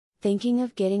Thinking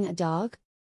of getting a dog?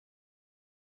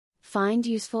 Find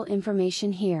useful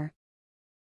information here.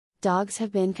 Dogs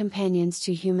have been companions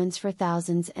to humans for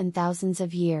thousands and thousands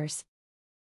of years.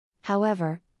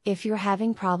 However, if you're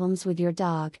having problems with your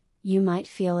dog, you might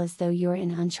feel as though you're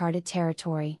in uncharted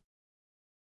territory.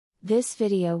 This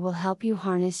video will help you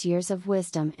harness years of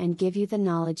wisdom and give you the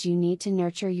knowledge you need to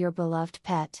nurture your beloved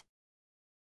pet.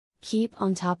 Keep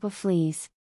on top of fleas.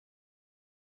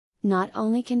 Not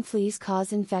only can fleas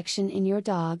cause infection in your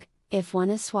dog, if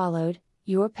one is swallowed,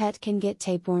 your pet can get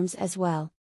tapeworms as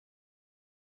well.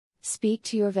 Speak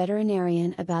to your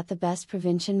veterinarian about the best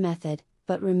prevention method,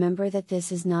 but remember that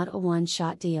this is not a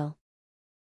one-shot deal.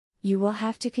 You will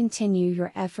have to continue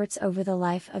your efforts over the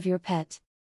life of your pet.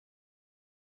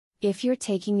 If you're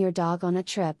taking your dog on a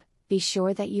trip, be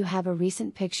sure that you have a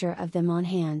recent picture of them on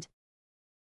hand.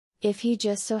 If he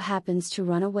just so happens to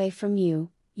run away from you,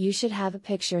 you should have a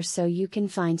picture so you can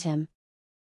find him.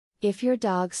 If your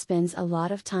dog spends a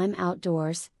lot of time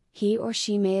outdoors, he or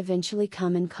she may eventually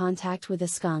come in contact with a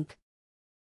skunk.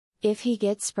 If he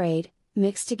gets sprayed,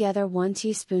 mix together 1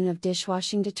 teaspoon of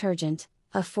dishwashing detergent,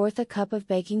 1/4 cup of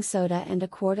baking soda and 1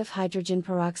 quart of hydrogen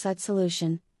peroxide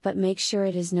solution, but make sure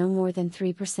it is no more than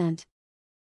 3%.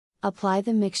 Apply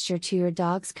the mixture to your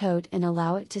dog's coat and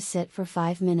allow it to sit for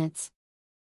 5 minutes.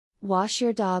 Wash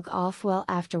your dog off well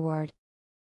afterward.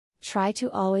 Try to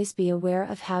always be aware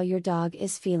of how your dog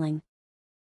is feeling.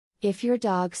 If your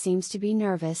dog seems to be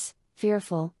nervous,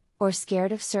 fearful, or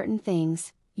scared of certain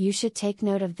things, you should take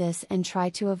note of this and try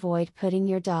to avoid putting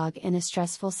your dog in a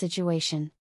stressful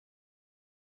situation.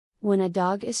 When a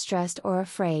dog is stressed or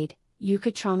afraid, you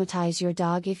could traumatize your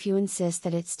dog if you insist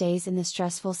that it stays in the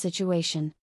stressful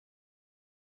situation.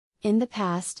 In the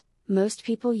past, most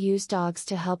people used dogs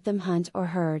to help them hunt or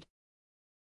herd.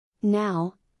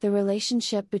 Now, the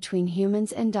relationship between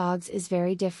humans and dogs is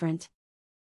very different.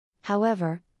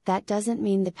 However, that doesn't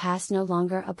mean the past no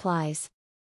longer applies.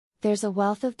 There's a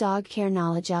wealth of dog care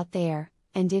knowledge out there,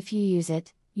 and if you use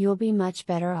it, you'll be much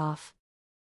better off.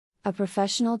 A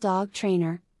professional dog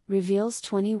trainer reveals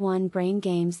 21 brain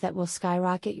games that will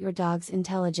skyrocket your dog's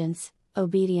intelligence,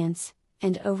 obedience,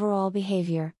 and overall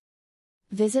behavior.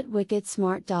 Visit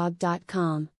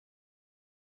wickedsmartdog.com.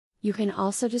 You can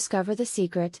also discover the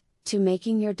secret to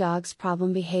making your dog's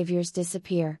problem behaviors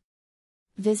disappear.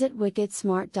 Visit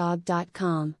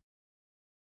wickedsmartdog.com.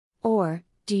 Or,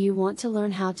 do you want to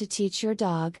learn how to teach your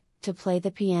dog to play the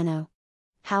piano?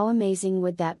 How amazing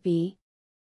would that be?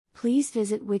 Please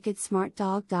visit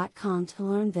wickedsmartdog.com to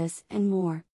learn this and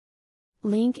more.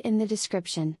 Link in the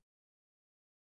description.